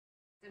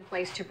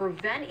place to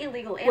prevent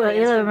illegal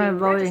aliens. Well, illegal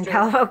voting in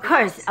California, of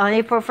course. On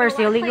April 1st,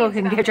 the illegal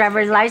can get a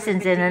driver's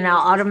license in and now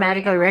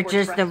automatically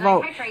register to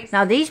vote.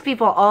 Now, these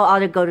people all ought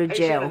to go to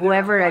jail.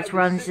 Whoever that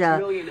runs,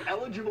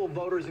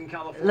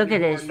 look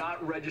at this.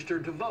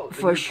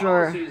 For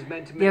sure,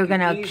 they're going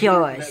to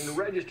kill us.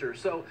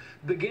 So,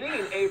 beginning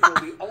in April,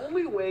 the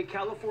only way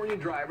California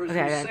drivers who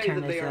say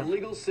that they are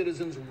legal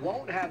citizens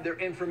won't have their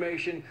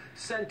information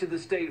sent to the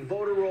state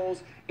voter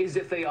rolls is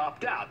if they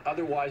opt out.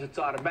 Otherwise, it's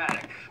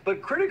automatic.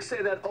 But critics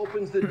say that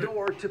opens the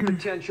door to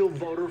potential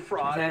voter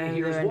fraud. And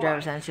here's why.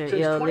 Since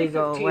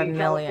 2015,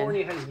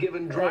 California has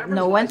given driver's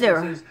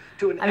licenses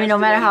to an no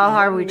matter how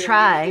hard we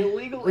try,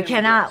 we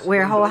cannot.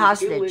 We're held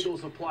hostage.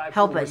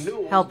 Help us,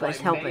 help us,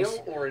 help us.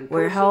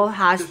 We're held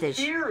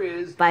hostage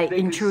by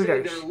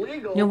intruders.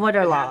 New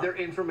water law. Their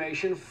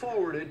information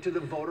forwarded to the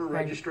voter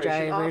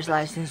registration driver's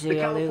license to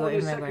illegal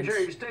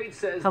immigrants.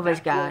 Says help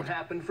us, God.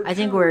 I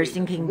think we're a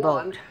sinking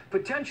boat.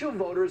 Potential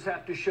voters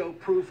have to show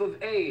proof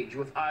of age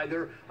with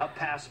either a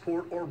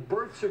passport or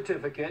birth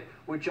certificate,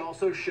 which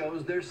also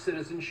shows their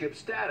citizenship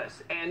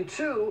status. And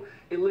 2,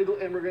 illegal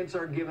immigrants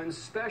are given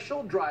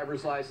special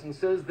driver's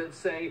licenses that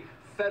say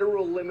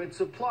federal limits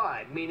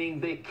apply,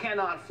 meaning they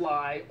cannot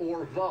fly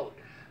or vote.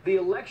 The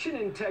Election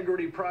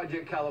Integrity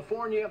Project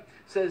California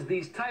says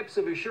these types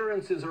of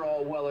assurances are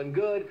all well and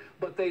good,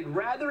 but they'd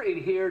rather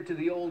adhere to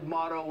the old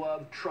motto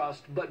of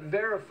trust but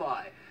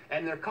verify.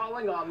 And they're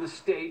calling on the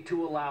state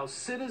to allow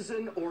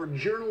citizen or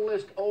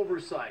journalist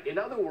oversight. In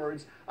other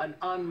words, an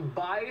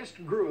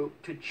unbiased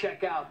group to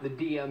check out the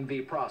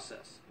DMV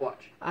process.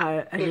 Watch.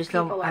 I just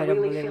don't. People are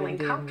really feeling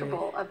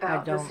comfortable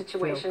about the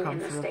situation in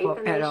the state,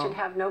 then they should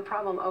have no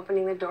problem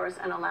opening the doors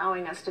and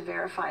allowing us to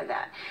verify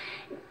that.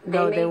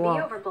 They may be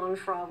overblown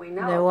for all we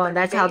know. They won't.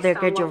 That's how they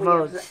get your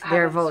votes.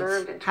 Their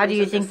votes. How do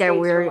you think that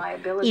we're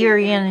year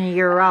in and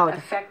year out?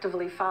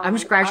 I'm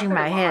scratching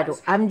my head.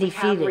 I'm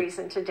defeated,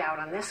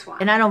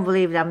 and I don't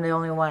believe I'm the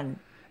only one.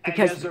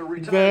 Because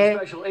they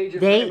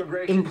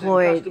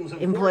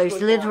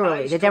employs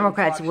literally the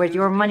Democrats with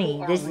your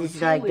money. This is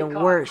like the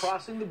worst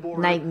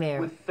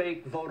nightmare. With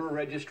fake voter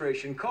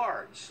registration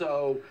cards.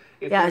 So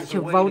to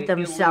vote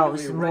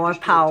themselves, more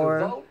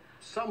power.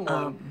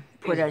 Someone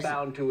put is us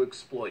bound to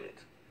exploit it.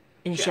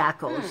 In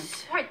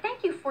shackles. All right,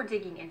 thank you for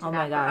digging into that. Oh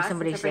my God,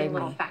 somebody save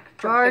me.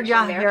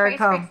 Georgia, here I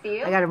come.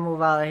 I gotta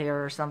move out of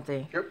here or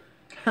something. Yep.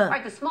 All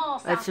right, the small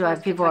That's why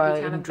people are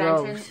in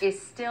droves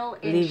is still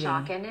in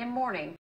shock and in mourning.